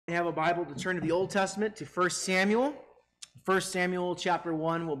You have a Bible to turn to the Old Testament, to 1 Samuel. 1 Samuel chapter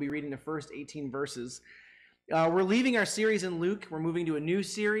 1, we'll be reading the first 18 verses. We're leaving our series in Luke. We're moving to a new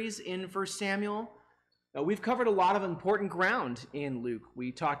series in 1 Samuel. We've covered a lot of important ground in Luke.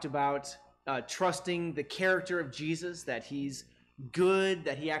 We talked about trusting the character of Jesus, that he's good,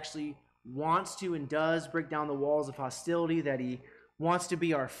 that he actually wants to and does break down the walls of hostility, that he wants to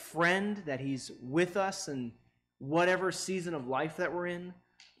be our friend, that he's with us in whatever season of life that we're in.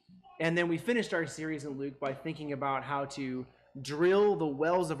 And then we finished our series in Luke by thinking about how to drill the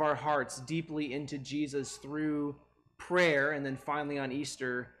wells of our hearts deeply into Jesus through prayer, and then finally on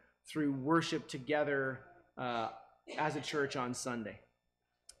Easter through worship together as a church on Sunday.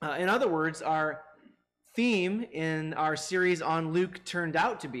 In other words, our theme in our series on Luke turned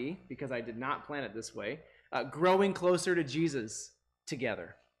out to be, because I did not plan it this way, growing closer to Jesus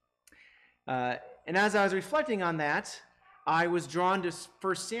together. And as I was reflecting on that, I was drawn to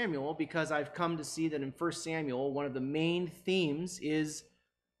 1 Samuel because I've come to see that in 1 Samuel, one of the main themes is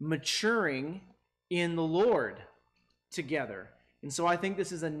maturing in the Lord together. And so I think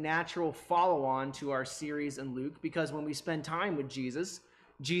this is a natural follow-on to our series in Luke, because when we spend time with Jesus,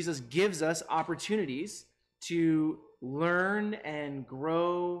 Jesus gives us opportunities to learn and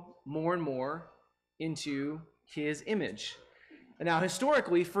grow more and more into his image. And now,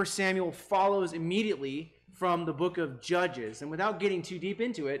 historically, 1 Samuel follows immediately from the book of Judges. And without getting too deep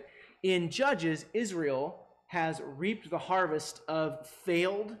into it, in Judges, Israel has reaped the harvest of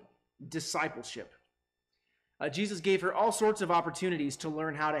failed discipleship. Jesus gave her all sorts of opportunities to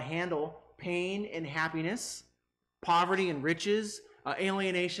learn how to handle pain and happiness, poverty and riches,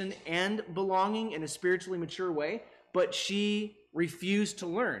 alienation and belonging in a spiritually mature way, but she refused to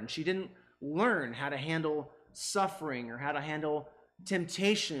learn. She didn't learn how to handle suffering or how to handle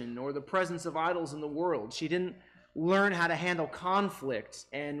temptation or the presence of idols in the world. She didn't learn how to handle conflict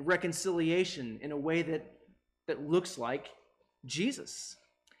and reconciliation in a way that looks like Jesus.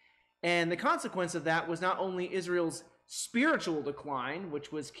 And the consequence of that was not only Israel's spiritual decline,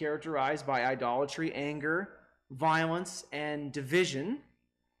 which was characterized by idolatry, anger, violence, and division,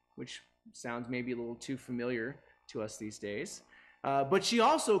 which sounds maybe a little too familiar to us these days, but she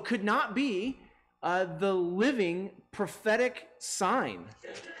also could not be the living prophetic sign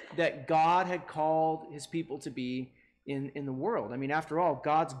that God had called his people to be in the world. I mean, after all,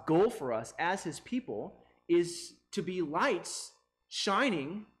 God's goal for us as his people is to be lights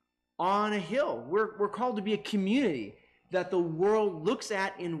shining on a hill. We're called to be a community that the world looks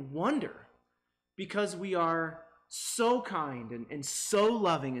at in wonder, because we are so kind and so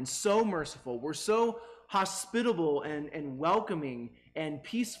loving and so merciful. We're so hospitable and welcoming and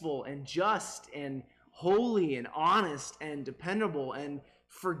peaceful and just and holy and honest and dependable and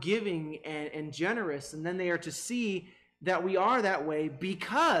forgiving and generous. And then they are to see that we are that way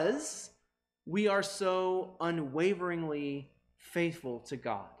because we are so unwaveringly faithful to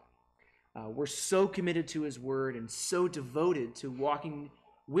God. We're so committed to his word and so devoted to walking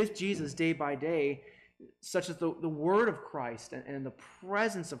with Jesus day by day, such that the word of Christ and the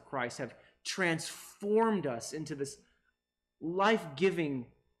presence of Christ have transformed us into this life-giving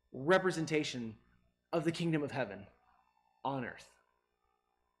representation of the kingdom of heaven on earth.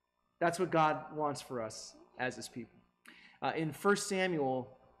 That's what God wants for us as his people. In 1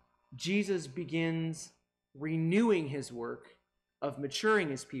 Samuel, Jesus begins renewing his work of maturing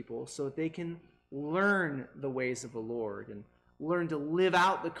his people so that they can learn the ways of the Lord and learn to live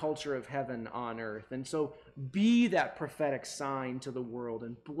out the culture of heaven on earth. And so be that prophetic sign to the world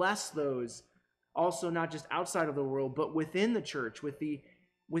and bless those also not just outside of the world, but within the church with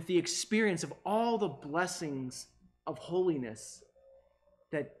the experience of all the blessings of holiness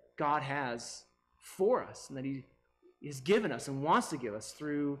that God has for us and that he has given us and wants to give us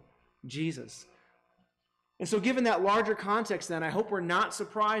through Jesus. And so given that larger context, then, I hope we're not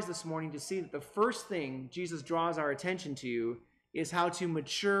surprised this morning to see that the first thing Jesus draws our attention to is how to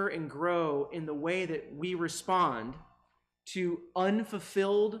mature and grow in the way that we respond to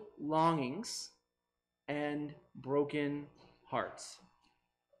unfulfilled longings and broken hearts.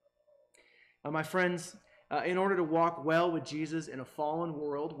 My friends, in order to walk well with Jesus in a fallen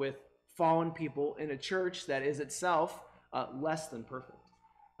world with fallen people in a church that is itself less than perfect,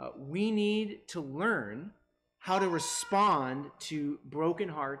 we need to learn how to respond to broken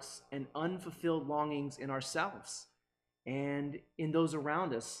hearts and unfulfilled longings in ourselves and in those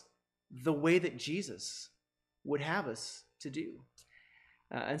around us the way that Jesus would have us to do.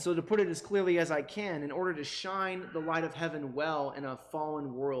 And so to put it as clearly as I can, in order to shine the light of heaven well in a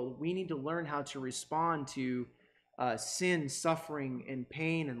fallen world, we need to learn how to respond to sin, suffering, and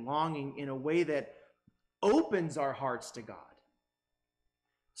pain and longing in a way that opens our hearts to God,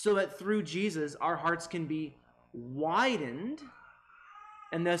 so that through Jesus our hearts can be widened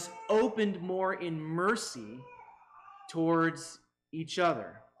and thus opened more in mercy towards each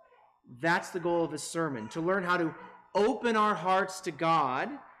other. That's the goal of this sermon, to learn how to open our hearts to God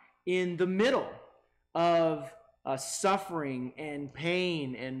in the middle of suffering and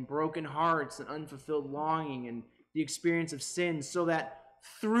pain and broken hearts and unfulfilled longing and the experience of sin, so that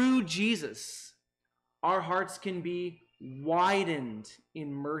through Jesus our hearts can be widened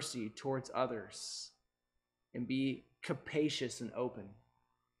in mercy towards others and be capacious and open,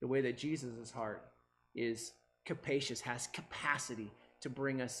 the way that Jesus' heart is capacious, has capacity to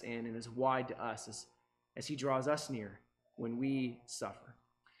bring us in, and is wide to us as he draws us near when we suffer.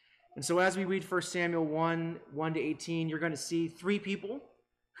 And so as we read 1 Samuel 1 to 18, you're going to see three people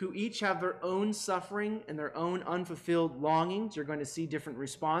who each have their own suffering and their own unfulfilled longings. You're going to see different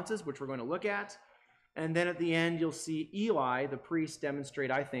responses, which we're going to look at. And then at the end, you'll see Eli, the priest,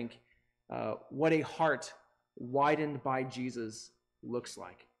 demonstrate, I think, what a heart widened by Jesus looks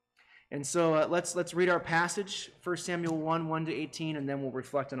like. And so let's read our passage, 1 Samuel 1 to 18, and then we'll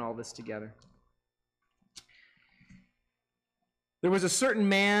reflect on all this together. There was a certain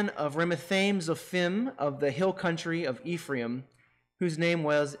man of Ramathaim Zophim of the hill country of Ephraim, whose name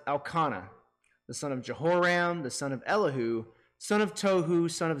was Elkanah, the son of Jehoram, the son of Elihu, son of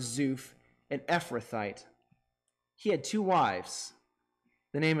Tohu, son of Zuph, an Ephrathite. He had two wives.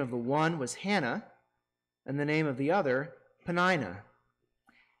 The name of the one was Hannah, and the name of the other Peninnah.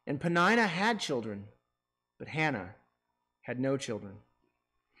 And Peninnah had children, but Hannah had no children.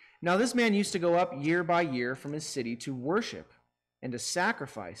 Now this man used to go up year by year from his city to worship and to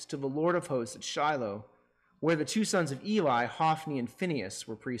sacrifice to the Lord of hosts at Shiloh, where the two sons of Eli, Hophni and Phinehas,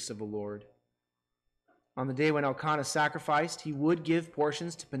 were priests of the Lord. On the day when Elkanah sacrificed, he would give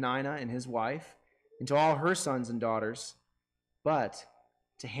portions to Peninnah and his wife, and to all her sons and daughters. But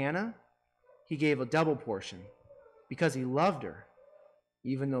to Hannah he gave a double portion, because he loved her,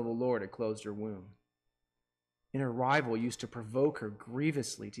 even though the Lord had closed her womb. And her rival used to provoke her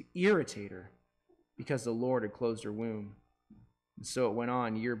grievously, to irritate her, because the Lord had closed her womb. And so it went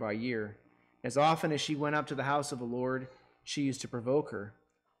on year by year. As often as she went up to the house of the Lord, she used to provoke her.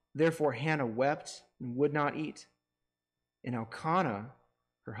 Therefore Hannah wept and would not eat. And Elkanah,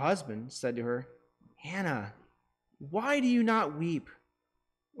 her husband, said to her, Hannah, why do you not weep?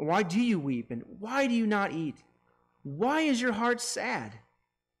 Why do you weep, and why do you not eat? Why is your heart sad?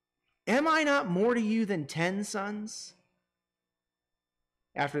 Am I not more to you than 10 sons?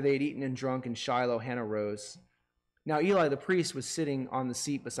 After they had eaten and drunk in Shiloh, Hannah rose. Now Eli the priest was sitting on the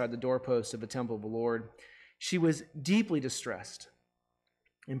seat beside the doorpost of the temple of the Lord. She was deeply distressed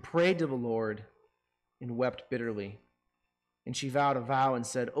and prayed to the Lord and wept bitterly. And she vowed a vow and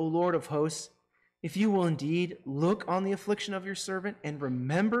said, O Lord of hosts, if you will indeed look on the affliction of your servant and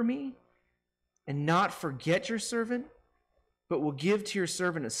remember me, and not forget your servant, but will give to your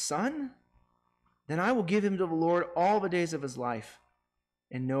servant a son, then I will give him to the Lord all the days of his life,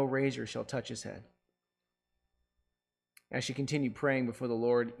 and no razor shall touch his head. As she continued praying before the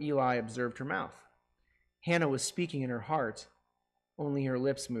Lord, Eli observed her mouth. Hannah was speaking in her heart, only her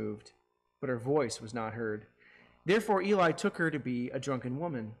lips moved, but her voice was not heard. Therefore Eli took her to be a drunken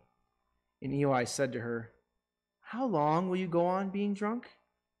woman. And Eli said to her, How long will you go on being drunk?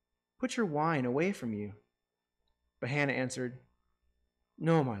 Put your wine away from you. But Hannah answered,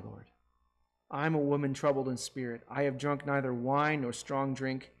 No, my lord. I am a woman troubled in spirit. I have drunk neither wine nor strong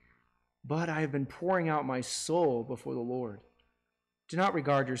drink, but I have been pouring out my soul before the Lord. Do not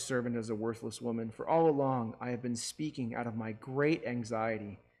regard your servant as a worthless woman, for all along I have been speaking out of my great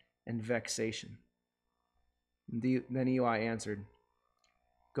anxiety and vexation. Then Eli answered,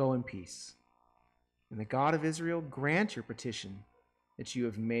 Go in peace, and the God of Israel grant your petition that you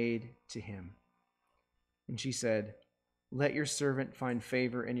have made to him. And she said, Let your servant find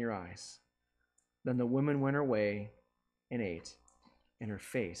favor in your eyes. Then the woman went her way and ate, and her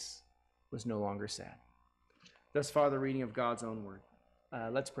face was no longer sad. Thus far, the reading of God's own word.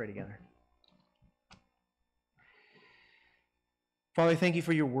 Let's pray together. Father, thank you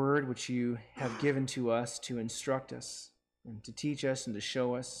for your word, which you have given to us to instruct us and to teach us and to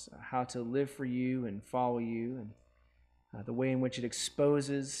show us how to live for you and follow you, and the way in which it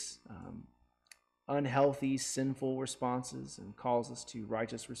exposes unhealthy, sinful responses and calls us to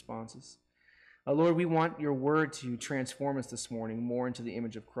righteous responses. Lord, we want your word to transform us this morning more into the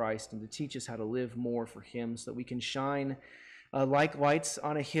image of Christ and to teach us how to live more for him so that we can shine like lights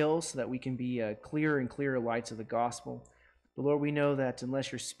on a hill, so that we can be clearer and clearer lights of the gospel. But Lord, we know that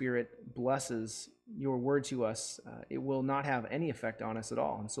unless your Spirit blesses your word to us, it will not have any effect on us at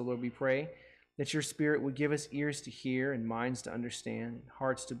all. And so, Lord, we pray that your Spirit would give us ears to hear and minds to understand and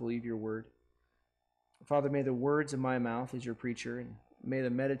hearts to believe your word. Father, may the words of my mouth as your preacher and may the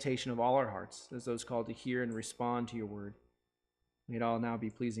meditation of all our hearts as those called to hear and respond to your word, may it all now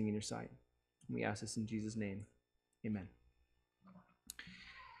be pleasing in your sight. We ask this in Jesus' name. Amen.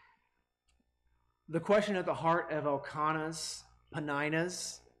 The question at the heart of Elkanah's,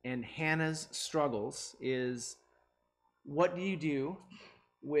 Peninnah's, and Hannah's struggles is, what do you do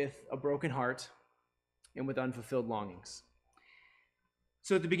with a broken heart and with unfulfilled longings?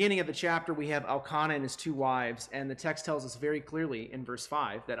 So at the beginning of the chapter, we have Elkanah and his two wives, and the text tells us very clearly in verse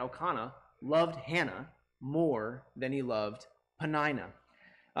 5 that Elkanah loved Hannah more than he loved Peninnah.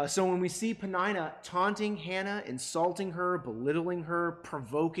 So when we see Peninnah taunting Hannah, insulting her, belittling her,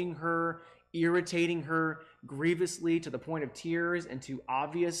 provoking her, irritating her grievously to the point of tears and to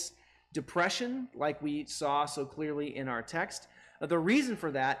obvious depression, like we saw so clearly in our text, the reason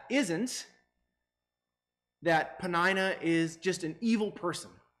for that isn't that Peninnah is just an evil person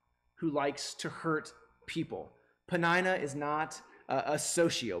who likes to hurt people. Peninnah is not a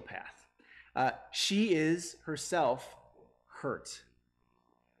sociopath. She is herself hurt.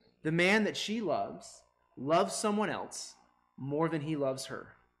 The man that she loves someone else more than he loves her.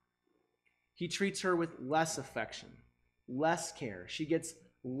 He treats her with less affection, less care. She gets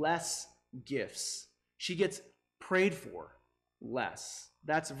less gifts. She gets prayed for less.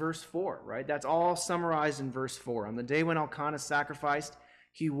 That's verse 4, right? That's all summarized in verse 4. On the day when Elkanah sacrificed,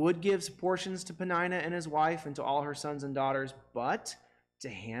 he would give portions to Peninnah and his wife and to all her sons and daughters, but to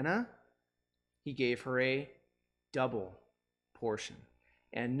Hannah, he gave her a double portion.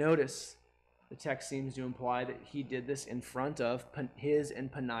 And notice, the text seems to imply that he did this in front of his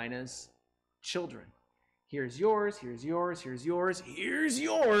and Peninnah's children. Here's yours, here's yours, here's yours, here's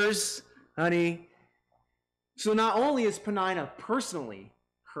yours, honey. So not only is Peninnah personally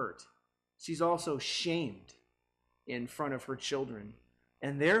hurt, she's also shamed in front of her children.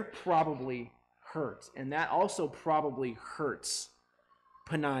 And they're probably hurt. And that also probably hurts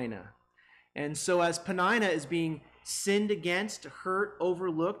Peninnah. And so as Peninnah is being sinned against, hurt,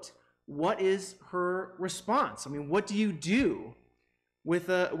 overlooked, what is her response? I mean, what do you do with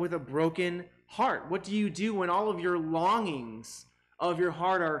a broken heart? What do you do when all of your longings of your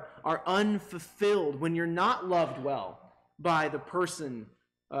heart are unfulfilled, when you're not loved well by the person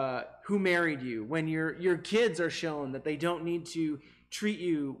who married you, when your kids are shown that they don't need to treat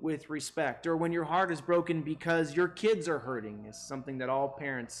you with respect, or when your heart is broken because your kids are hurting, is something that all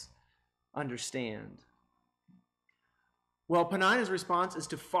parents understand. Well, Peninnah's response is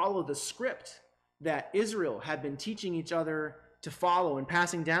to follow the script that Israel had been teaching each other to follow and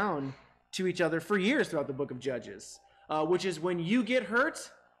passing down to each other for years throughout the book of Judges, which is when you get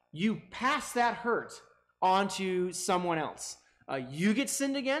hurt, you pass that hurt on to someone else. You get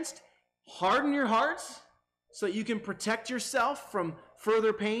sinned against, harden your heart so that you can protect yourself from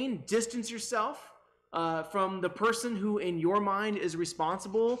further pain, distance yourself from the person who in your mind is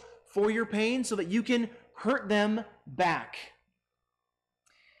responsible for your pain so that you can hurt them back.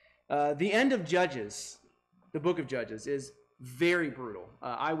 The end of Judges, the book of Judges, is very brutal.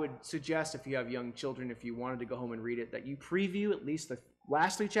 I would suggest, if you have young children, if you wanted to go home and read it, that you preview at least the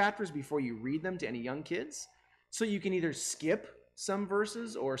last 3 chapters before you read them to any young kids, so you can either skip some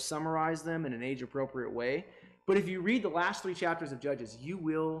verses or summarize them in an age-appropriate way. But if you read the last 3 chapters of Judges, you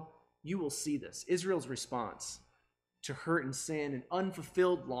will see this. Israel's response to hurt and sin and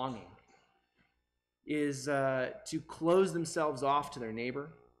unfulfilled longing is to close themselves off to their neighbor,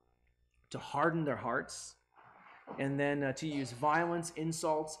 to harden their hearts, and then to use violence,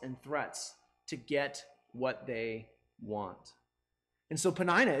 insults, and threats to get what they want. And so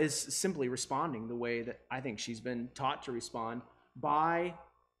Peninnah is simply responding the way that I think she's been taught to respond by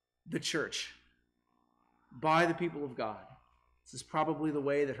the church, by the people of God. This is probably the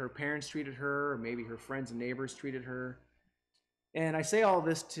way that her parents treated her, or maybe her friends and neighbors treated her. And I say all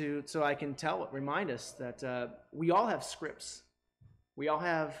this so I can remind us that we all have scripts. We all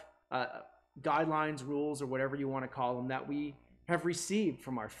have guidelines, rules, or whatever you want to call them, that we have received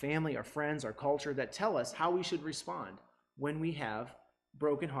from our family, our friends, our culture, that tell us how we should respond when we have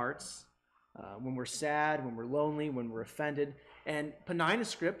broken hearts, when we're sad, when we're lonely, when we're offended. And Peninnah's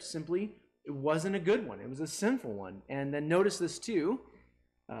script simply, it wasn't a good one. It was a sinful one. And then notice this too.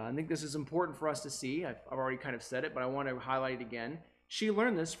 I think this is important for us to see. I've already kind of said it, but I want to highlight it again. She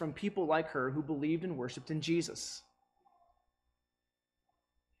learned this from people like her who believed and worshiped in Jesus.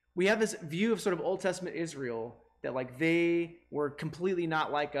 We have this view of sort of Old Testament Israel that like they were completely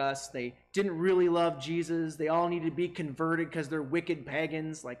not like us. They didn't really love Jesus. They all needed to be converted because they're wicked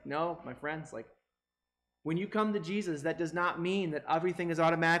pagans. Like, no, my friends, like When you come to Jesus, that does not mean that everything is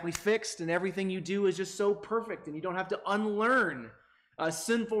automatically fixed and everything you do is just so perfect and you don't have to unlearn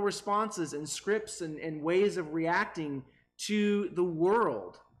sinful responses and scripts and ways of reacting to the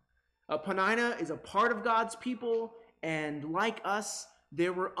world. Peninnah is a part of God's people, and like us,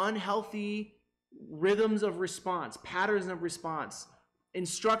 there were unhealthy rhythms of response, patterns of response,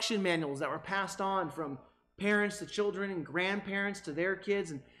 instruction manuals that were passed on from parents to children and grandparents to their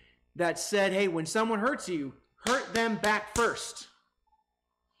kids, and that said, hey, when someone hurts you, hurt them back first.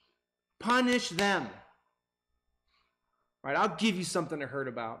 Punish them. Right? I'll give you something to hurt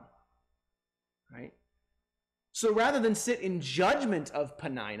about. Right? So rather than sit in judgment of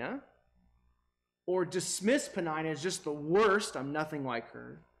Peninnah or dismiss Peninnah as just the worst, I'm nothing like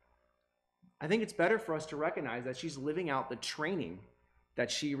her, I think it's better for us to recognize that she's living out the training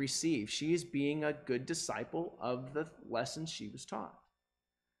that she received. She is being a good disciple of the lessons she was taught.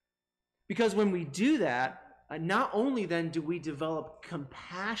 Because when we do that, not only then do we develop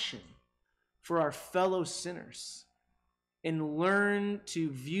compassion for our fellow sinners and learn to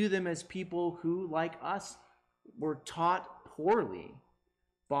view them as people who, like us, were taught poorly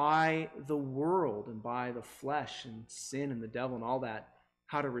by the world and by the flesh and sin and the devil and all that,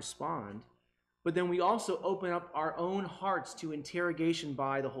 how to respond. But then we also open up our own hearts to interrogation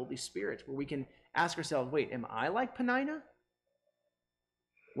by the Holy Spirit, where we can ask ourselves, wait, am I like Peninnah?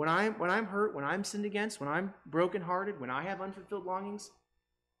 When I'm hurt, when I'm sinned against, when I'm brokenhearted, when I have unfulfilled longings,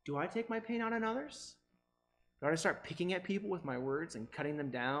 do I take my pain out on others? Do I start picking at people with my words and cutting them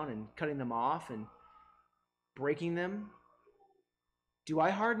down and cutting them off and breaking them? Do I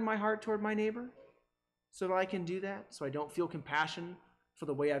harden my heart toward my neighbor so that I can do that, so I don't feel compassion for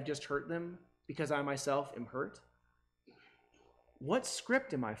the way I've just hurt them because I myself am hurt? What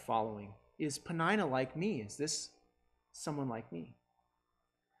script am I following? Is Peninnah like me? Is this someone like me?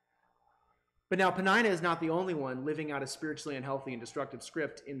 But now Peninnah is not the only one living out a spiritually unhealthy and destructive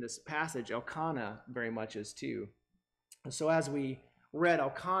script in this passage. Elkanah very much is too. So as we read,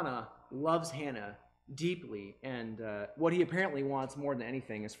 Elkanah loves Hannah deeply, and what he apparently wants more than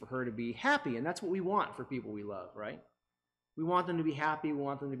anything is for her to be happy, and that's what we want for people we love, right? We want them to be happy, we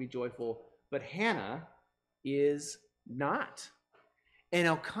want them to be joyful, but Hannah is not. And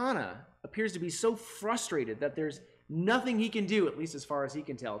Elkanah appears to be so frustrated that there's nothing he can do, at least as far as he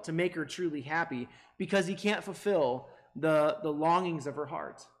can tell, to make her truly happy because he can't fulfill the longings of her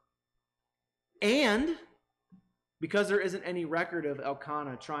heart. And because there isn't any record of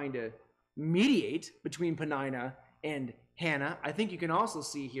Elkanah trying to mediate between Peninnah and Hannah, I think you can also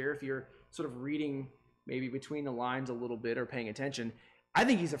see here, if you're sort of reading maybe between the lines a little bit or paying attention, I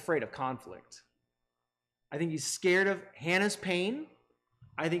think he's afraid of conflict. I think he's scared of Hannah's pain.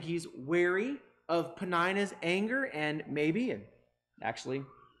 I think he's wary of Peninnah's anger, and maybe, and actually,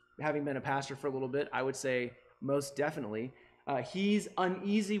 having been a pastor for a little bit, I would say most definitely, he's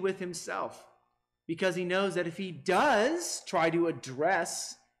uneasy with himself because he knows that if he does try to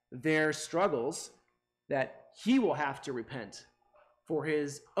address their struggles, that he will have to repent for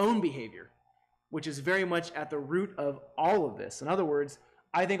his own behavior, which is very much at the root of all of this. In other words,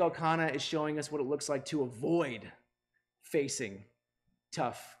 I think Elkanah is showing us what it looks like to avoid facing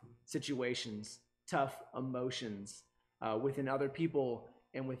tough situations, tough emotions within other people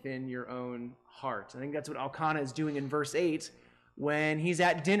and within your own heart. I think that's what Elkanah is doing in verse 8 when he's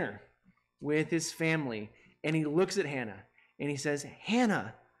at dinner with his family and he looks at Hannah and he says,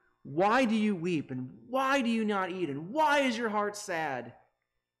 Hannah, why do you weep and why do you not eat and why is your heart sad?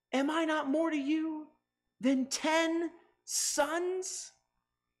 Am I not more to you than 10 sons?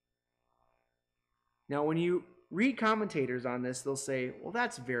 Now, when you read commentators on this, they'll say, well,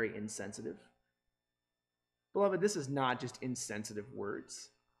 that's very insensitive. Beloved, this is not just insensitive words.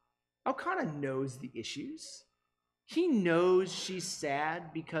 Elkanah knows the issues. He knows she's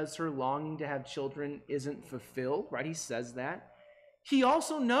sad because her longing to have children isn't fulfilled, right? He says that. He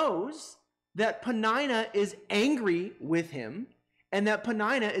also knows that Peninnah is angry with him and that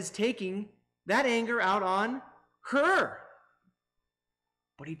Peninnah is taking that anger out on her.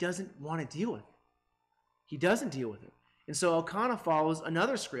 But he doesn't want to deal with it. He doesn't deal with it. And so Elkanah follows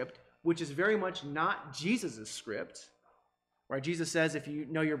another script, which is very much not Jesus' script. Right? Jesus says, if you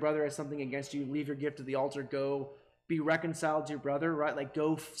know your brother has something against you, leave your gift at the altar, go be reconciled to your brother, right? Like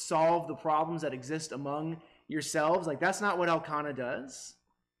go solve the problems that exist among yourselves. Like that's not what Elkanah does.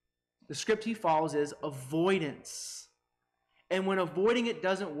 The script he follows is avoidance. And when avoiding it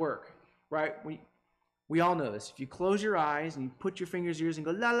doesn't work, right? We all know this. If you close your eyes and you put your fingers in your ears and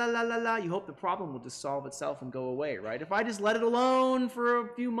go la la la la la, you hope the problem will just solve itself and go away, right? If I just let it alone for a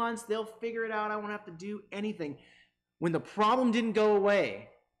few months, they'll figure it out. I won't have to do anything. When the problem didn't go away,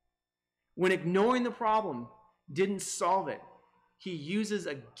 When ignoring the problem didn't solve it, he uses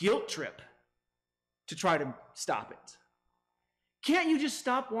a guilt trip to try to stop it. Can't you just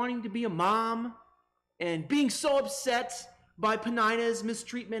stop wanting to be a mom and being so upset by Penina's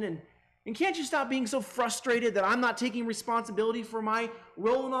mistreatment? And can't you stop being so frustrated that I'm not taking responsibility for my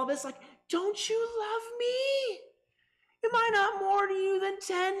role in all this? Like, don't you love me? Am I not more to you than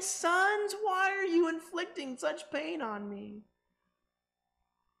 10 sons? Why are you inflicting such pain on me?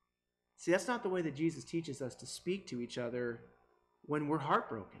 See, that's not the way that Jesus teaches us to speak to each other when we're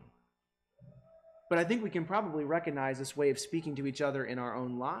heartbroken. But I think we can probably recognize this way of speaking to each other in our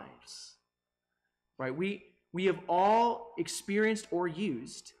own lives. Right? We have all experienced or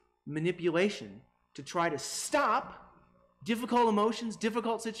used manipulation to try to stop difficult emotions,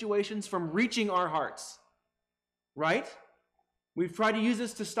 difficult situations from reaching our hearts. Right? We've tried to use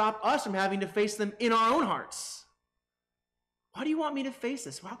this to stop us from having to face them in our own hearts. Why do you want me to face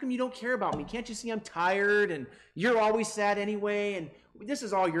this? How come you don't care about me? Can't you see I'm tired and you're always sad anyway and this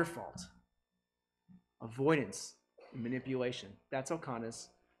is all your fault? Avoidance and manipulation. That's Elkanah's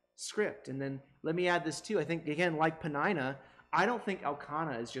script. And then let me add this too. I think, again, like Penina, I don't think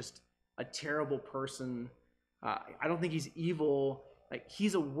Elkanah is just a terrible person. I don't think he's evil. Like,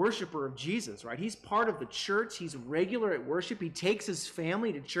 he's a worshiper of Jesus, right? He's part of the church. He's regular at worship. He takes his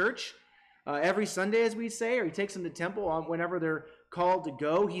family to church every Sunday, as we say, or he takes them to temple whenever they're called to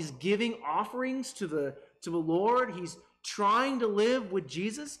go. He's giving offerings to the Lord. He's trying to live with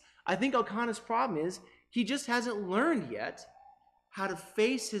Jesus. I think Elkanah's problem is he just hasn't learned yet how to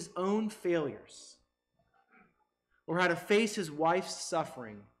face his own failures, or how to face his wife's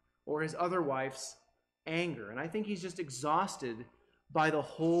suffering, or his other wife's anger. And I think he's just exhausted by the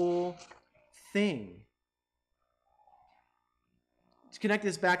whole thing. To connect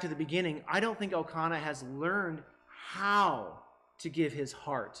this back to the beginning, I don't think Elkanah has learned how to give his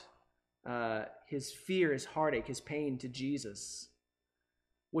heart, his fear, his heartache, his pain to Jesus,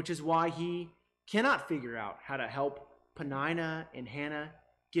 which is why he cannot figure out how to help Penina and Hannah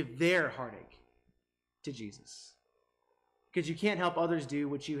give their heartache to Jesus. Because you can't help others do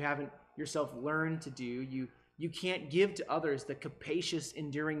what you haven't yourself learned to do. You can't give to others the capacious,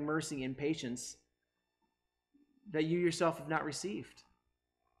 enduring mercy and patience that you yourself have not received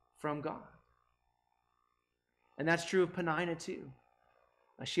from God. And that's true of Penina too.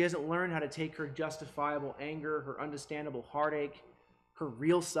 She hasn't learned how to take her justifiable anger, her understandable heartache, her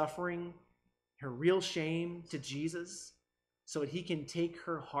real suffering, her real shame to Jesus, so that he can take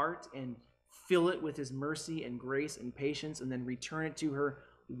her heart and fill it with his mercy and grace and patience, and then return it to her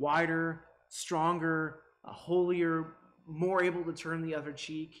wider, stronger, holier, more able to turn the other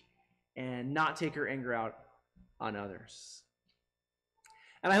cheek and not take her anger out on others.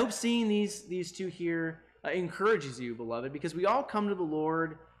 And I hope seeing these two here encourages you, beloved, because we all come to the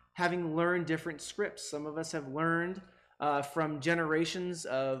Lord having learned different scripts. Some of us have learned from generations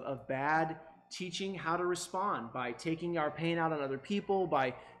of bad teaching how to respond by taking our pain out on other people,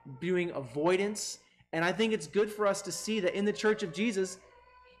 by doing avoidance. And I think it's good for us to see that in the Church of Jesus,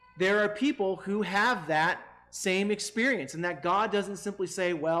 there are people who have that same experience, and that God doesn't simply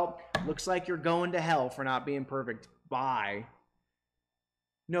say, well, looks like you're going to hell for not being perfect. Bye.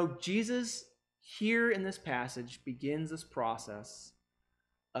 No, Jesus here in this passage begins this process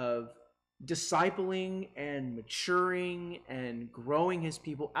of discipling and maturing and growing his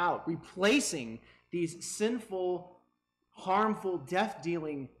people out, replacing these sinful, harmful,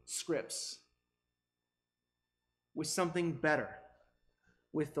 death-dealing scripts with something better,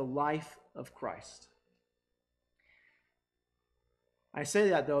 with the life of Christ. I say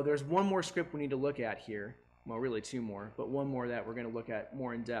that, though, there's one more script we need to look at here. Well, really two more, but one more that we're going to look at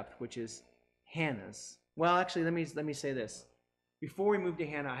more in depth, which is Hannah's. Well, actually, let me say this. Before we move to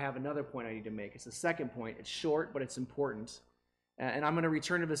Hannah, I have another point I need to make. It's the second point. It's short, but it's important. And I'm going to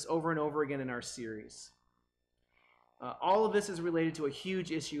return to this over and over again in our series. All of this is related to a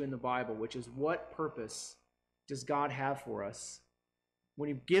huge issue in the Bible, which is what purpose does God have for us when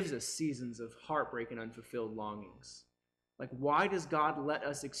he gives us seasons of heartbreak and unfulfilled longings? Like, why does God let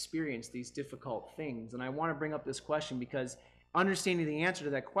us experience these difficult things? And I want to bring up this question because understanding the answer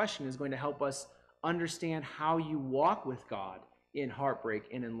to that question is going to help us understand how you walk with God in heartbreak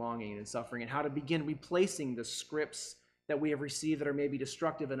and in longing and in suffering, and how to begin replacing the scripts that we have received that are maybe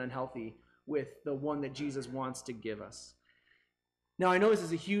destructive and unhealthy with the one that Jesus wants to give us. Now, I know this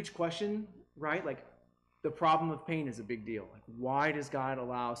is a huge question, right? Like, the problem of pain is a big deal. Like, why does God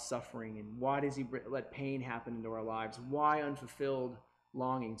allow suffering, and why does he let pain happen into our lives? Why unfulfilled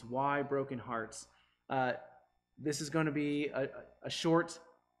longings? Why broken hearts? This is going to be a short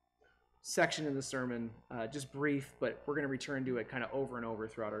section in the sermon, just brief, but we're going to return to it kind of over and over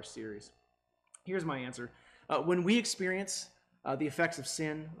throughout our series. Here's my answer. When we experience the effects of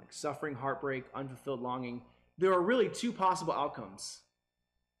sin, like suffering, heartbreak, unfulfilled longing, there are really two possible outcomes.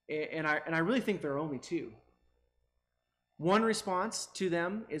 And I really think there are only two. One response to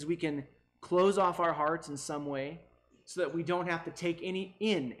them is we can close off our hearts in some way so that we don't have to take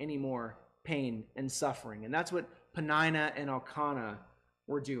any more pain and suffering. And that's what Penina and Elkanah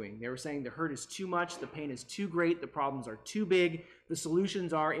were doing. They were saying the hurt is too much, the pain is too great, the problems are too big, the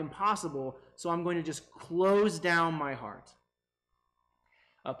solutions are impossible, so I'm going to just close down my heart.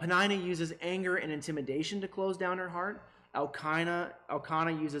 Penina uses anger and intimidation to close down her heart. Elkanah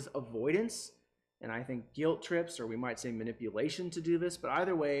uses avoidance, and I think guilt trips, or we might say manipulation, to do this. But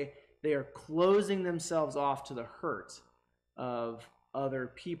either way, they are closing themselves off to the hurt of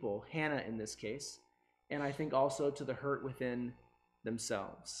other people, Hannah in this case, and I think also to the hurt within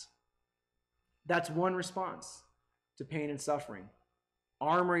themselves. That's one response to pain and suffering.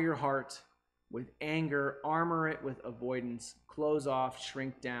 Armor your heart with anger, armor it with avoidance, close off,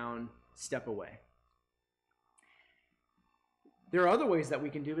 shrink down, step away. There are other ways that we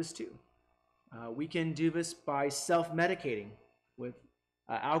can do this too. We can do this by self-medicating with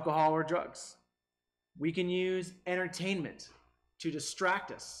alcohol or drugs. We can use entertainment to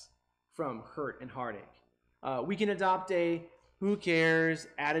distract us from hurt and heartache. We can adopt a who cares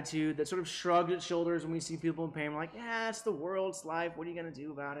attitude that sort of shrugs its shoulders when we see people in pain. We're like, yeah, it's the world, it's life. What are you going to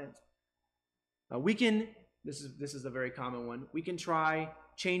do about it? This is a very common one. We can try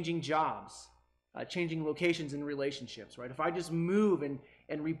changing jobs, changing locations in relationships, right? If I just move and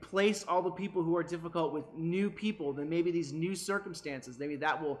replace all the people who are difficult with new people, then maybe these new circumstances, maybe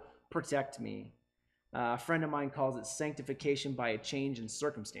that will protect me. A friend of mine calls it sanctification by a change in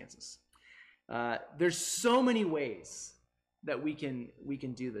circumstances. There's so many ways that we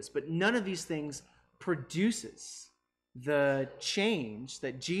can do this, but none of these things produces the change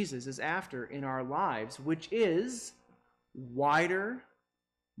that Jesus is after in our lives, which is wider,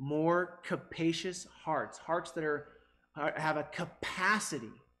 more capacious hearts that have a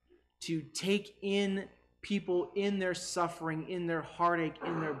capacity to take in people in their suffering, in their heartache,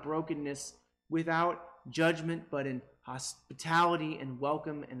 in their brokenness, without judgment, but in hospitality and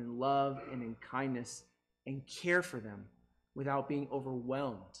welcome and in love and in kindness, and care for them without being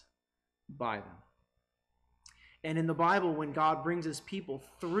overwhelmed by them. And in the Bible, when God brings his people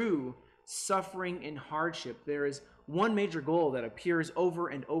through suffering and hardship, there is one major goal that appears over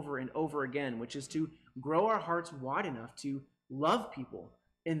and over and over again, which is to grow our hearts wide enough to love people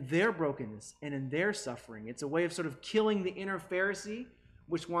in their brokenness and in their suffering. It's a way of sort of killing the inner Pharisee,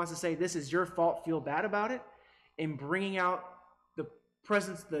 which wants to say, this is your fault, feel bad about it, and bringing out the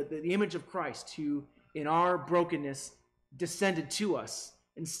presence, the image of Christ, who in our brokenness descended to us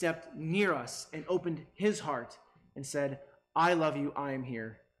and stepped near us and opened his heart and said, I love you, I am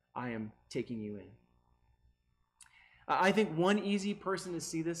here, I am taking you in. I think one easy person to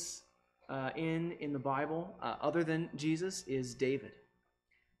see this in the Bible, other than Jesus, is David,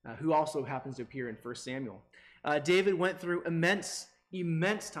 who also happens to appear in 1 Samuel. David went through immense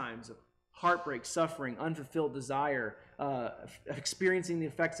times of heartbreak, suffering, unfulfilled desire, experiencing the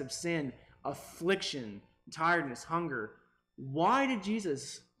effects of sin, affliction, tiredness, hunger. Why did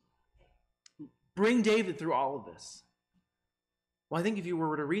Jesus bring David through all of this? Well, I think if you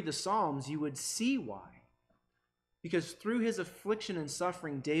were to read the Psalms, you would see why. Because through his affliction and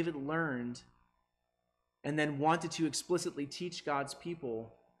suffering, David learned and then wanted to explicitly teach God's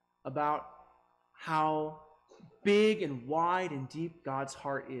people about how big and wide and deep God's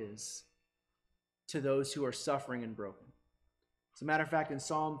heart is to those who are suffering and broken. As a matter of fact, in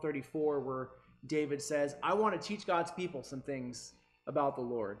Psalm 34, where David says, I want to teach God's people some things about the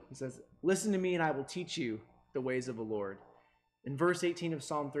Lord. He says, listen to me and I will teach you the ways of the Lord. In verse 18 of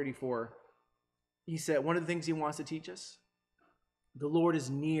Psalm 34, he said, one of the things he wants to teach us, the Lord is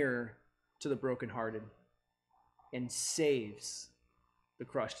near to the brokenhearted and saves the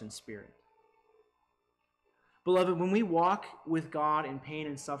crushed in spirit. Beloved, when we walk with God in pain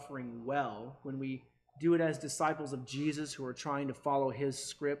and suffering well, when we do it as disciples of Jesus who are trying to follow his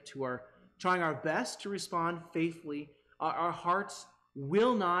script, who are trying our best to respond faithfully, our hearts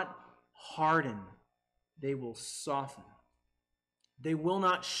will not harden. They will soften. They will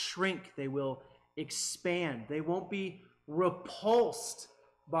not shrink. They will expand. They won't be repulsed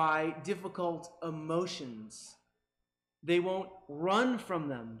by difficult emotions. They won't run from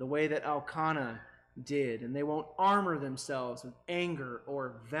them the way that Elkanah did, and they won't armor themselves with anger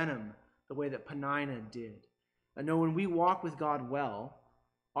or venom the way that Penina did. I know when we walk with God well,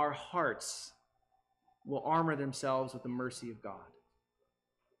 our hearts will armor themselves with the mercy of God.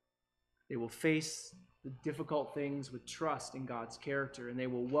 They will face the difficult things with trust in God's character, and they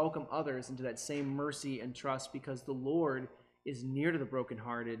will welcome others into that same mercy and trust because the Lord is near to the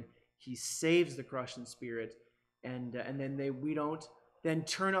brokenhearted. He saves the crushed in spirit, and then we don't then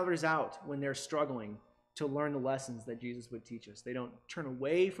turn others out when they're struggling to learn the lessons that Jesus would teach us. They don't turn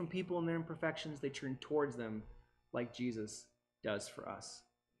away from people in their imperfections. They turn towards them like Jesus does for us.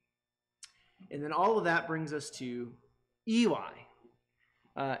 And then all of that brings us to Eli.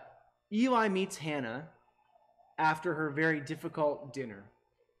 Eli meets Hannah after her very difficult dinner.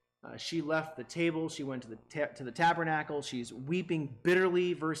 She left the table. She went to the tabernacle. She's weeping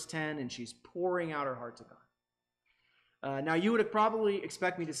bitterly, verse 10, and she's pouring out her heart to God. Now, you would probably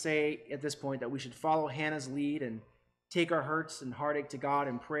expect me to say at this point that we should follow Hannah's lead and take our hurts and heartache to God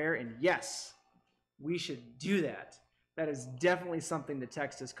in prayer. And yes, we should do that. That is definitely something the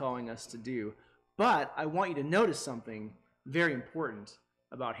text is calling us to do. But I want you to notice something very important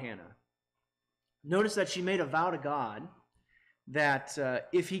about Hannah. Notice that she made a vow to God that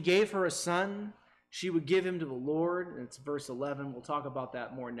if he gave her a son, she would give him to the Lord. And it's verse 11. We'll talk about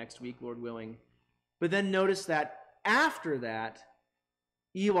that more next week, Lord willing. But then notice that after that,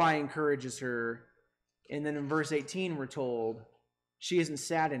 Eli encourages her. And then in verse 18, we're told she isn't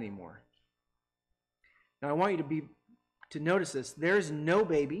sad anymore. Now, I want you to notice this. There's no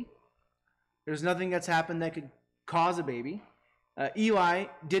baby. There's nothing that's happened that could cause a baby. Eli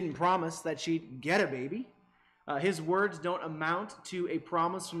didn't promise that she'd get a baby. His words don't amount to a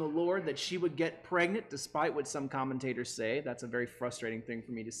promise from the Lord that she would get pregnant, despite what some commentators say. That's a very frustrating thing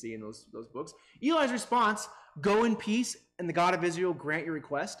for me to see in those books. Eli's response, "Go in peace, and the God of Israel grant your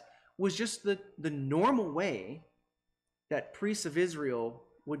request," was just the normal way that priests of Israel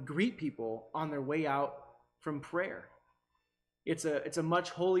would greet people on their way out from prayer. It's a much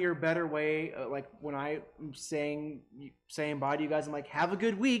holier, better way. Like when I'm saying bye to you guys, I'm like, "Have a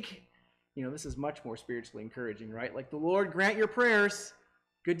good week." You know, this is much more spiritually encouraging, right? Like, "The Lord grant your prayers.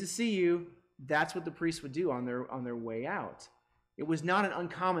 Good to see you." That's what the priests would do on their way out. It was not an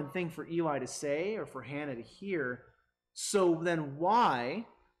uncommon thing for Eli to say or for Hannah to hear. So then why,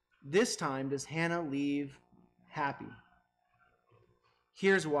 this time, does Hannah leave happy?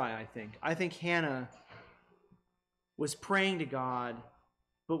 Here's why, I think. I think Hannah was praying to God,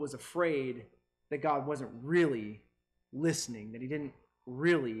 but was afraid that God wasn't really listening, that he didn't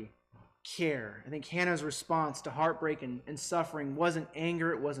really care. I think Hannah's response to heartbreak and suffering wasn't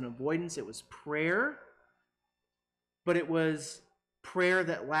anger, it wasn't avoidance, it was prayer. But it was prayer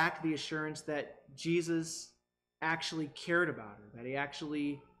that lacked the assurance that Jesus actually cared about her, that he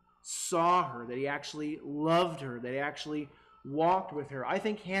actually saw her, that he actually loved her, that he actually walked with her. I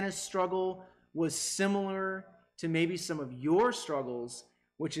think Hannah's struggle was similar to maybe some of your struggles,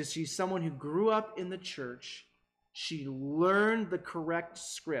 which is she's someone who grew up in the church. She learned the correct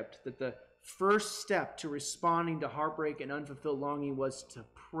script, that the first step to responding to heartbreak and unfulfilled longing was to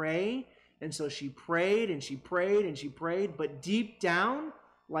pray. And so she prayed and she prayed and she prayed. But deep down,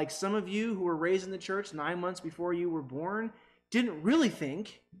 like some of you who were raised in the church 9 months before you were born, didn't really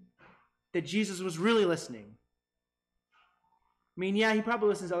think that Jesus was really listening. I mean, yeah, he probably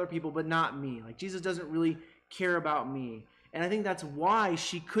listens to other people, but not me. Like, Jesus doesn't really care about me. And I think that's why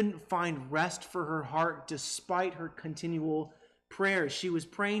she couldn't find rest for her heart despite her continual prayers. She was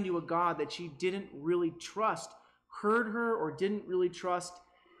praying to a God that she didn't really trust, heard her or didn't really trust,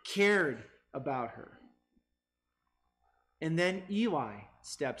 cared about her. And then Eli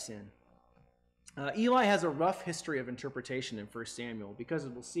steps in. Eli has a rough history of interpretation in 1 Samuel because,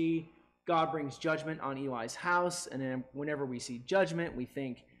 as we'll see, God brings judgment on Eli's house. And then whenever we see judgment, we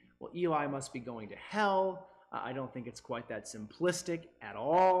think, well, Eli must be going to hell. I don't think it's quite that simplistic at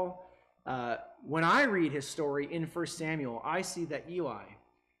all. When I read his story in 1 Samuel, I see that Eli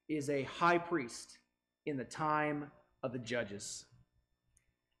is a high priest in the time of the judges.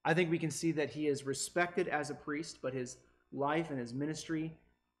 I think we can see that he is respected as a priest, but his life and his ministry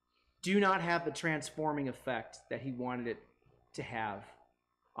do not have the transforming effect that he wanted it to have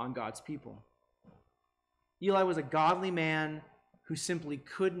on God's people. Eli was a godly man who simply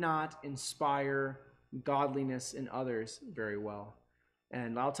could not inspire godliness in others very well.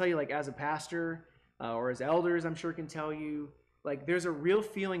 And I'll tell you, like, as a pastor or as elders, I'm sure can tell you, like, there's a real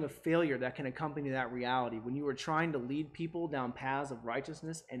feeling of failure that can accompany that reality when you are trying to lead people down paths of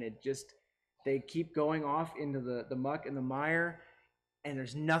righteousness and they keep going off into the muck and the mire and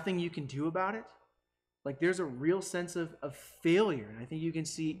there's nothing you can do about it. Like, there's a real sense of failure. And I think you can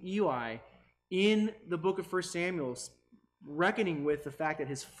see Eli in the book of 1 Samuel reckoning with the fact that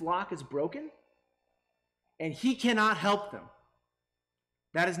his flock is broken and he cannot help them.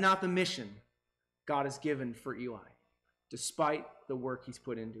 That is not the mission God has given for Eli, despite the work he's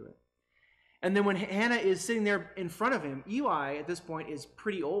put into it. And then when Hannah is sitting there in front of him, Eli at this point is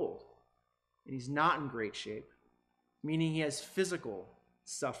pretty old, and he's not in great shape, meaning he has physical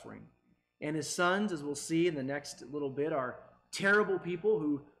suffering. And his sons, as we'll see in the next little bit, are terrible people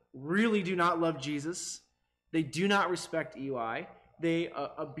who really do not love Jesus. They do not respect Eli. They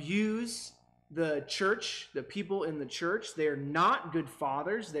abuse the church, the people in the church. They're not good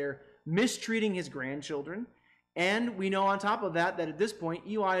fathers. They're mistreating his grandchildren. And we know on top of that at this point,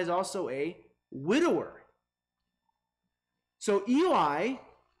 Eli is also a widower. So Eli,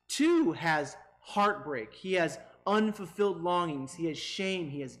 too, has heartbreak. He has unfulfilled longings. He has shame.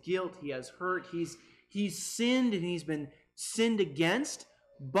 He has guilt. He has hurt. He's sinned and he's been sinned against,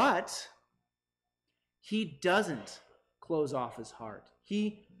 but he doesn't close off his heart.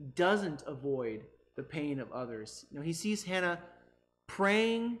 He doesn't avoid the pain of others. He sees Hannah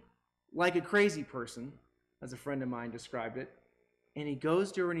praying like a crazy person, as a friend of mine described it, and he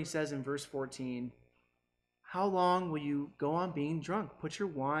goes to her and he says in verse 14, "How long will you go on being drunk? Put your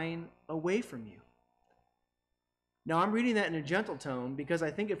wine away from you." Now, I'm reading that in a gentle tone because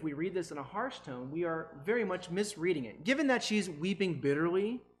I think if we read this in a harsh tone, we are very much misreading it. Given that she's weeping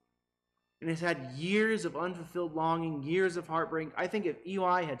bitterly and has had years of unfulfilled longing, years of heartbreak, I think if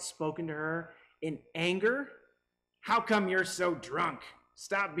Eli had spoken to her in anger, "How come you're so drunk?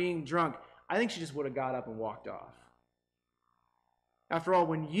 Stop being drunk," I think she just would have got up and walked off. After all,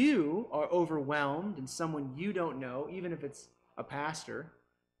 when you are overwhelmed and someone you don't know, even if it's a pastor,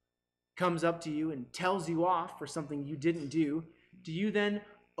 comes up to you and tells you off for something you didn't do you then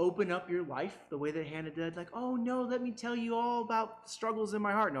open up your life the way that Hannah did? Like, "Oh no, let me tell you all about struggles in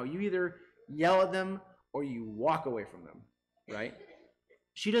my heart." No, you either yell at them or you walk away from them, right?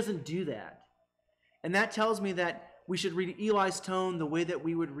 She doesn't do that. And that tells me that we should read Eli's tone the way that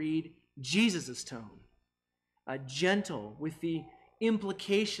we would read Jesus' tone. Gentle, with the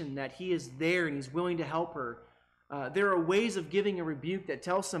implication that he is there and he's willing to help her. There are ways of giving a rebuke that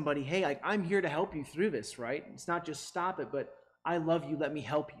tells somebody, "Hey, I'm here to help you through this," right? It's not just stop it, but "I love you, let me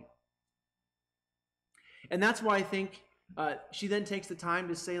help you." And that's why I think she then takes the time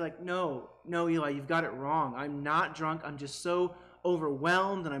to say, like, no, Eli, you've got it wrong. I'm not drunk. I'm just so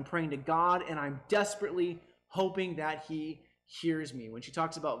overwhelmed, and I'm praying to God, and I'm desperately hoping that he hears me. When she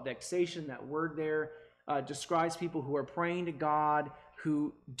talks about vexation, that word there describes people who are praying to God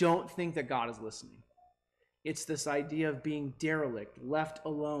who don't think that God is listening. It's this idea of being derelict, left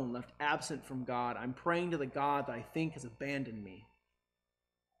alone, left absent from God. I'm praying to the God that I think has abandoned me.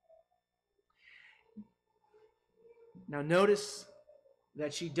 Now notice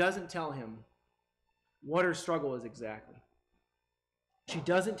that she doesn't tell him what her struggle is exactly. She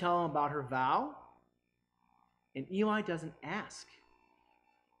doesn't tell him about her vow, and Eli doesn't ask.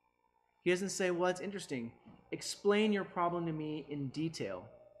 He doesn't say, "Well, that's interesting. Explain your problem to me in detail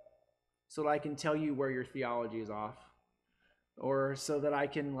so that I can tell you where your theology is off, or so that I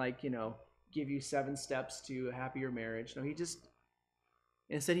can, give you 7 steps to a happier marriage." No,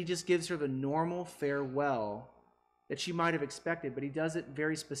 instead he just gives her the normal farewell that she might have expected, but he does it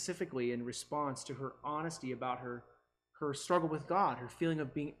very specifically in response to her honesty about her struggle with God, her feeling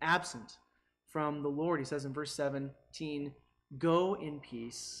of being absent from the Lord. He says in verse 17, "Go in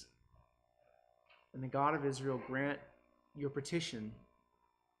peace, and the God of Israel grant your petition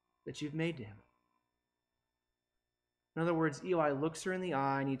that you've made to him." In other words, Eli looks her in the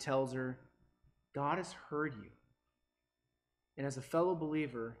eye and he tells her, "God has heard you. And as a fellow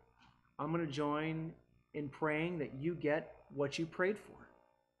believer, I'm going to join in praying that you get what you prayed for."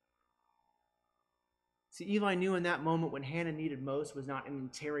 See, Eli knew in that moment when Hannah needed most was not an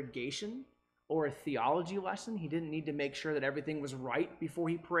interrogation or a theology lesson. He didn't need to make sure that everything was right before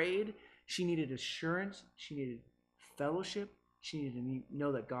he prayed. She needed assurance. She needed fellowship. She needed to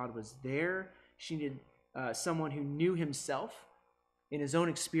know that God was there. She needed someone who knew himself in his own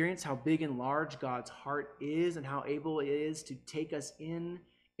experience, how big and large God's heart is and how able it is to take us in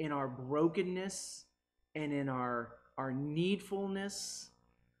our brokenness and in our needfulness.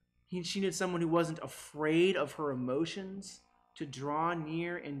 She needed someone who wasn't afraid of her emotions, to draw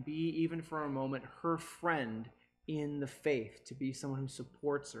near and be, even for a moment, her friend in the faith, to be someone who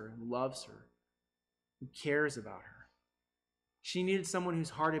supports her and loves her, who cares about her. She needed someone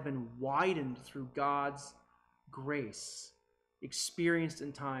whose heart had been widened through God's grace, experienced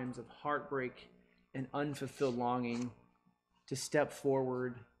in times of heartbreak and unfulfilled longing, to step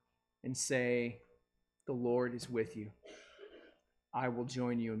forward and say, "The Lord is with you. I will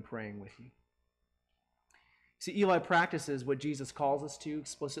join you in praying with you." See, Eli practices what Jesus calls us to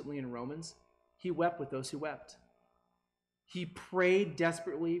explicitly in Romans. He wept with those who wept. He prayed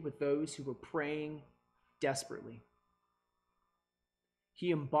desperately with those who were praying desperately.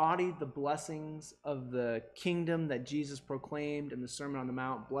 He embodied the blessings of the kingdom that Jesus proclaimed in the Sermon on the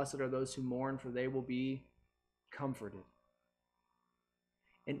Mount. Blessed are those who mourn, for they will be comforted.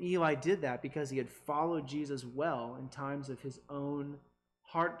 And Eli did that because he had followed Jesus well in times of his own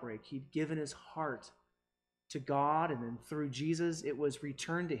heartbreak. He'd given his heart to God, and then through Jesus, it was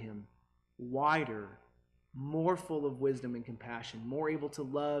returned to him wider, more full of wisdom and compassion, more able to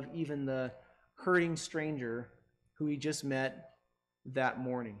love even the hurting stranger who he just met that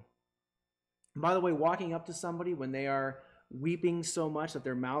morning. And by the way, walking up to somebody when they are weeping so much that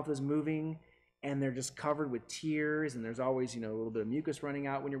their mouth is moving and they're just covered with tears, and there's always, a little bit of mucus running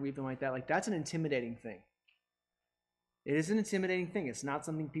out when you're weeping like that, that's an intimidating thing. It is an intimidating thing. It's not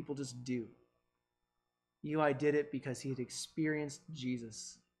something people just do. Eli did it because he had experienced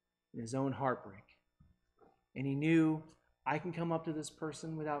Jesus in his own heartbreak. And he knew, I can come up to this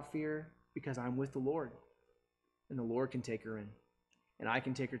person without fear because I'm with the Lord. And the Lord can take her in. And I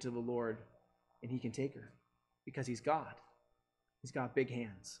can take her to the Lord, and he can take her because he's God. He's got big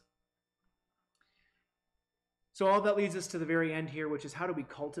hands. So all that leads us to the very end here, which is how do we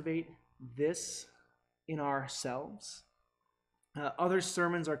cultivate this in ourselves? Other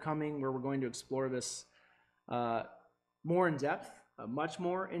sermons are coming where we're going to explore this more in depth, much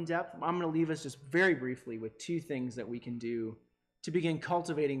more in depth. I'm going to leave us just very briefly with two things that we can do to begin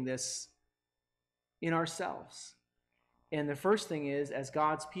cultivating this in ourselves. And the first thing is, as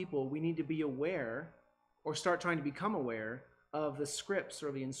God's people, we need to be aware, or start trying to become aware, of the scripts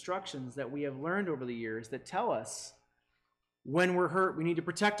or the instructions that we have learned over the years that tell us when we're hurt, we need to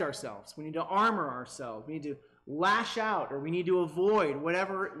protect ourselves. We need to armor ourselves. We need to lash out, or we need to avoid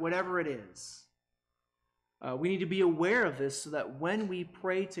whatever it is. We need to be aware of this so that when we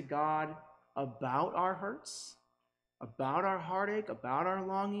pray to God about our hurts, about our heartache, about our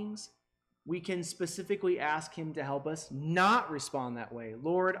longings, we can specifically ask him to help us not respond that way.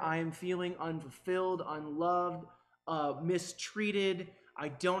 Lord, I am feeling unfulfilled, unloved, mistreated. I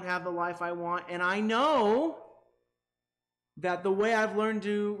don't have the life I want. And I know that the way I've learned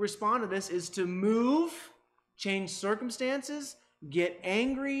to respond to this is to move, change circumstances, get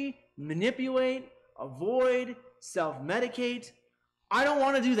angry, manipulate, avoid, self-medicate. I don't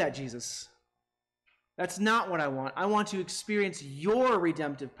want to do that, Jesus. That's not what I want. I want to experience your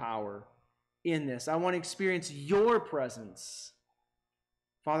redemptive power in this. I want to experience your presence.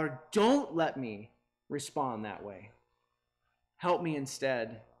 Father, don't let me respond that way. Help me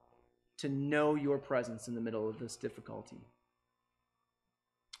instead to know your presence in the middle of this difficulty.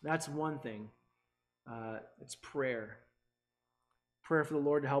 That's one thing. It's prayer. Prayer for the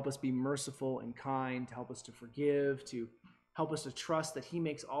Lord to help us be merciful and kind, to help us to forgive, to help us to trust that he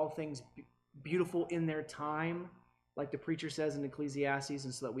makes all things beautiful in their time, like the preacher says in Ecclesiastes,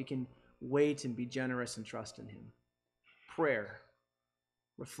 and so that we can wait and be generous and trust in him. Prayer.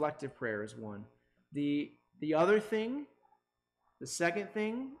 Reflective prayer is one. The other thing, the second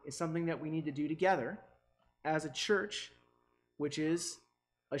thing, is something that we need to do together as a church, which is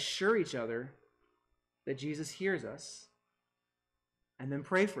assure each other that Jesus hears us, and then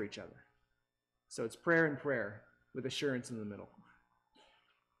pray for each other. So it's prayer and prayer with assurance in the middle.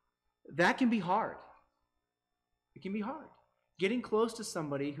 That can be hard. It can be hard. Getting close to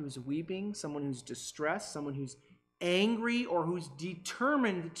somebody who's weeping, someone who's distressed, someone who's angry, or who's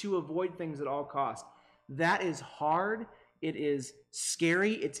determined to avoid things at all costs. That is hard. It is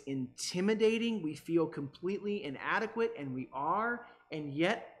scary. It's intimidating. We feel completely inadequate, and we are. And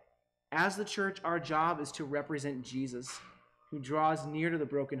yet, as the church, our job is to represent Jesus, who draws near to the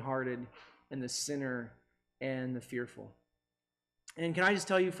brokenhearted and the sinner and the fearful. And can I just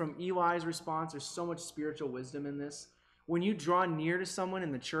tell you from Eli's response, there's so much spiritual wisdom in this. When you draw near to someone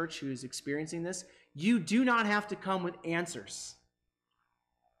in the church who's experiencing this, you do not have to come with answers.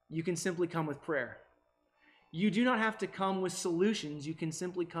 You can simply come with prayer. You do not have to come with solutions. You can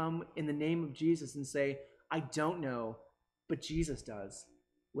simply come in the name of Jesus and say, I don't know, but Jesus does.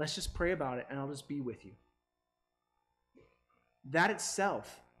 Let's just pray about it, and I'll just be with you. That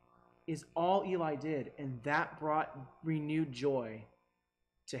itself is all Eli did, and that brought renewed joy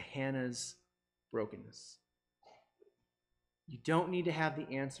to Hannah's brokenness. You don't need to have the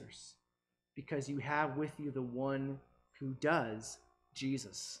answers, because you have with you the one who does,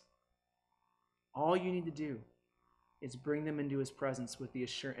 Jesus. All you need to do is bring them into his presence with the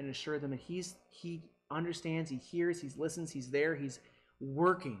assure them that he understands, he hears, he listens, he's there, he's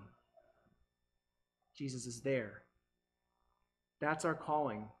working. Jesus is there. That's our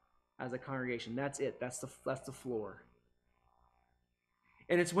calling as a congregation. That's it. That's the floor.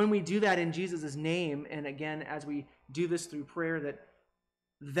 And it's when we do that in Jesus' name, and again, as we do this through prayer,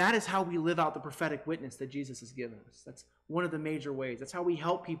 that is how we live out the prophetic witness that Jesus has given us. That's one of the major ways. That's how we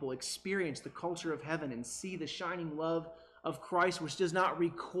help people experience the culture of heaven and see the shining love of Christ, which does not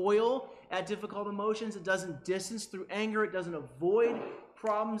recoil at difficult emotions. It doesn't distance through anger. It doesn't avoid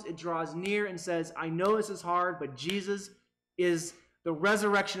problems. It draws near and says, I know this is hard, but Jesus is the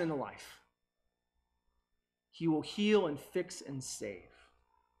resurrection and the life. He will heal and fix and save.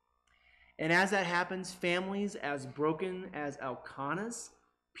 And as that happens, families as broken as Elkanah's,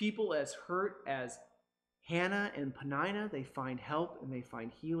 people as hurt as Hannah and Penina, they find help and they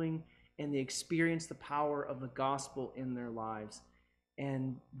find healing and they experience the power of the gospel in their lives.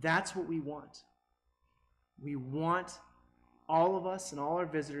 And that's what we want. We want all of us and all our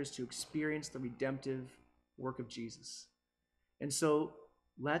visitors to experience the redemptive work of Jesus. And so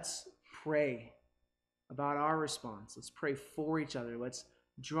let's pray about our response. Let's pray for each other. Let's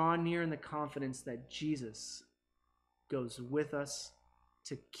draw near in the confidence that Jesus goes with us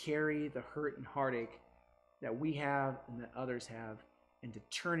to carry the hurt and heartache that we have and that others have, and to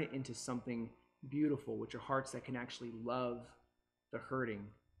turn it into something beautiful, which are hearts that can actually love the hurting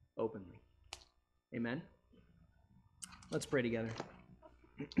openly. Amen? Let's pray together.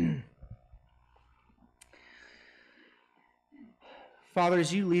 Father,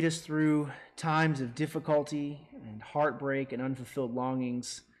 as you lead us through times of difficulty and heartbreak and unfulfilled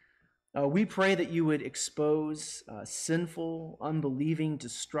longings, we pray that you would expose sinful, unbelieving,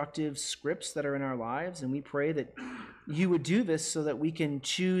 destructive scripts that are in our lives, and we pray that you would do this so that we can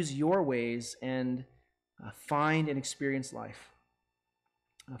choose your ways and find and experience life.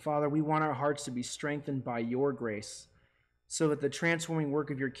 Father, we want our hearts to be strengthened by your grace so that the transforming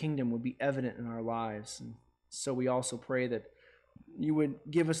work of your kingdom would be evident in our lives. And so we also pray that you would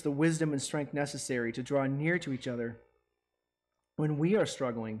give us the wisdom and strength necessary to draw near to each other when we are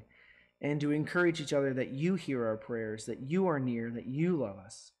struggling, and to encourage each other that you hear our prayers, that you are near, that you love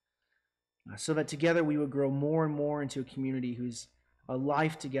us, so that together we would grow more and more into a community whose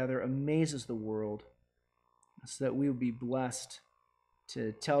life together amazes the world, so that we would be blessed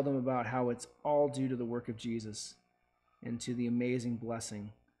to tell them about how it's all due to the work of Jesus and to the amazing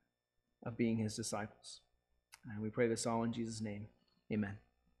blessing of being his disciples. And we pray this all in Jesus' name. Amen.